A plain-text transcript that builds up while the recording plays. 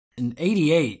in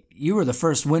 '88, you were the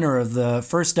first winner of the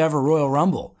first ever Royal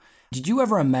Rumble. Did you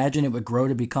ever imagine it would grow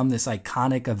to become this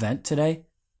iconic event today?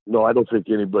 No, I don't think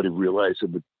anybody realized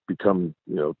it would become,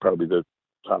 probably the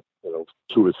top,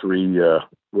 two or three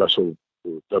wrestle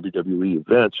WWE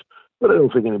events. But I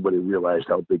don't think anybody realized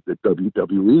how big the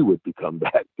WWE would become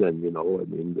back then. I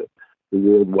mean, the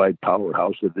worldwide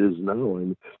powerhouse it is now,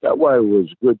 and that's why it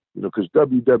was good. Because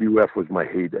WWF was my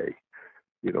heyday.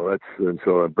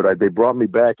 They brought me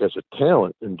back as a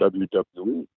talent in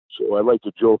WWE. So I like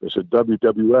to joke. I said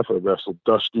WWF, I wrestled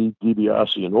Dusty,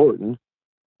 DiBiase, and Orton.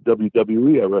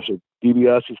 WWE, I wrestled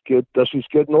DiBiase's kid, Dusty's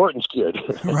kid, and Orton's kid.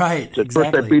 Right, So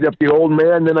exactly. First I beat up the old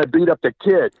man, then I beat up the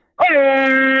kid.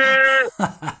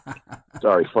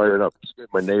 Sorry, fired up. Scared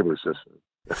my neighbors.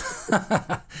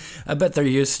 I bet they're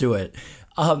used to it.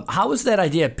 How was that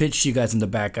idea pitched to you guys in the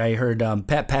back? I heard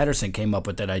Pat Patterson came up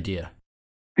with that idea.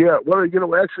 Yeah, well,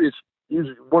 actually, it's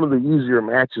one of the easier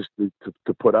matches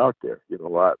to put out there.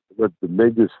 But the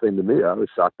biggest thing to me, I was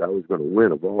shocked I was going to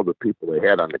win of all the people they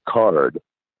had on the card.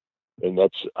 And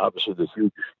that's obviously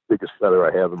the biggest feather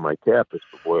I have in my cap is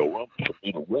the Royal Rumble. For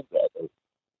me to win that,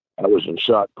 I was in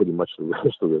shock pretty much the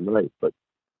rest of the night. But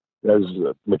as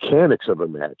the mechanics of a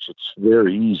match, it's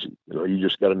very easy. You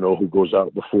just got to know who goes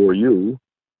out before you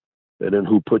and then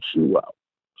who puts you out.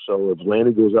 So if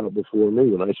Lanny goes out before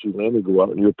me, when I see Lanny go out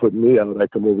and you're putting me out, I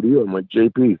come over to you. I'm like,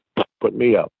 JP, put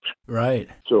me out. Right.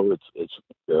 So it's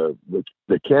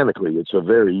mechanically, it's a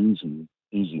very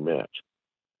easy match.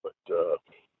 But to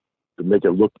make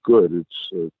it look good,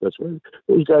 that's why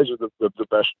those guys are the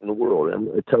best in the world. And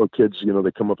I tell kids,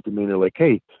 they come up to me and they're like,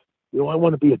 hey, I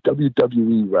want to be a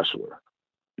WWE wrestler.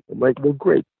 I'm like, well,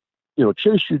 great.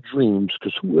 Chase your dreams,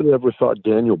 because who would have ever thought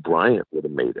Daniel Bryan would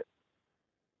have made it?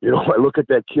 I look at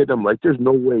that kid, I'm like, there's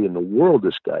no way in the world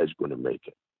this guy's going to make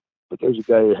it. But there's a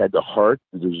guy who had the heart,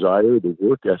 the desire, the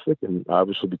work ethic, and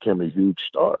obviously became a huge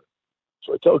star.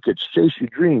 So I tell kids, chase your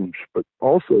dreams, but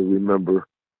also remember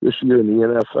this year in the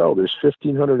NFL, there's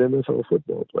 1,500 NFL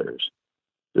football players.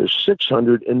 There's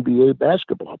 600 NBA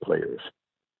basketball players.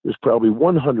 There's probably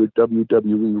 100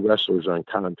 WWE wrestlers on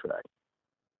contract.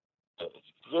 It's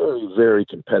a very, very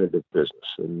competitive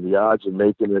business. And the odds of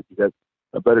making it, you got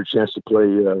a better chance to play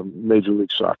Major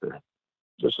League Soccer.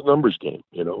 Just a numbers game,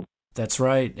 That's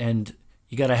right. And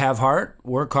you got to have heart,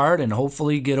 work hard, and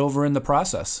hopefully get over in the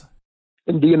process.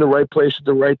 And be in the right place at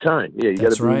the right time. Yeah, you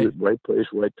got to be right. in the right place,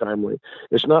 right time.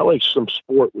 It's not like some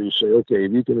sport where you say, okay,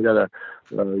 if you can get a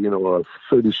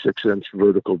 36-inch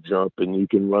vertical jump and you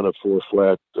can run a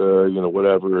 4-flat,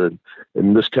 whatever,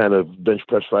 and this kind of bench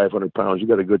press 500 pounds, you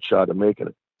got a good shot at making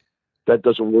it. That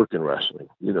doesn't work in wrestling.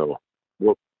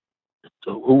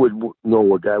 Who would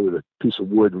know a guy with a piece of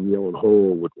wood and yelling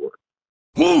hole would work?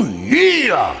 Oh,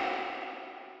 yeah!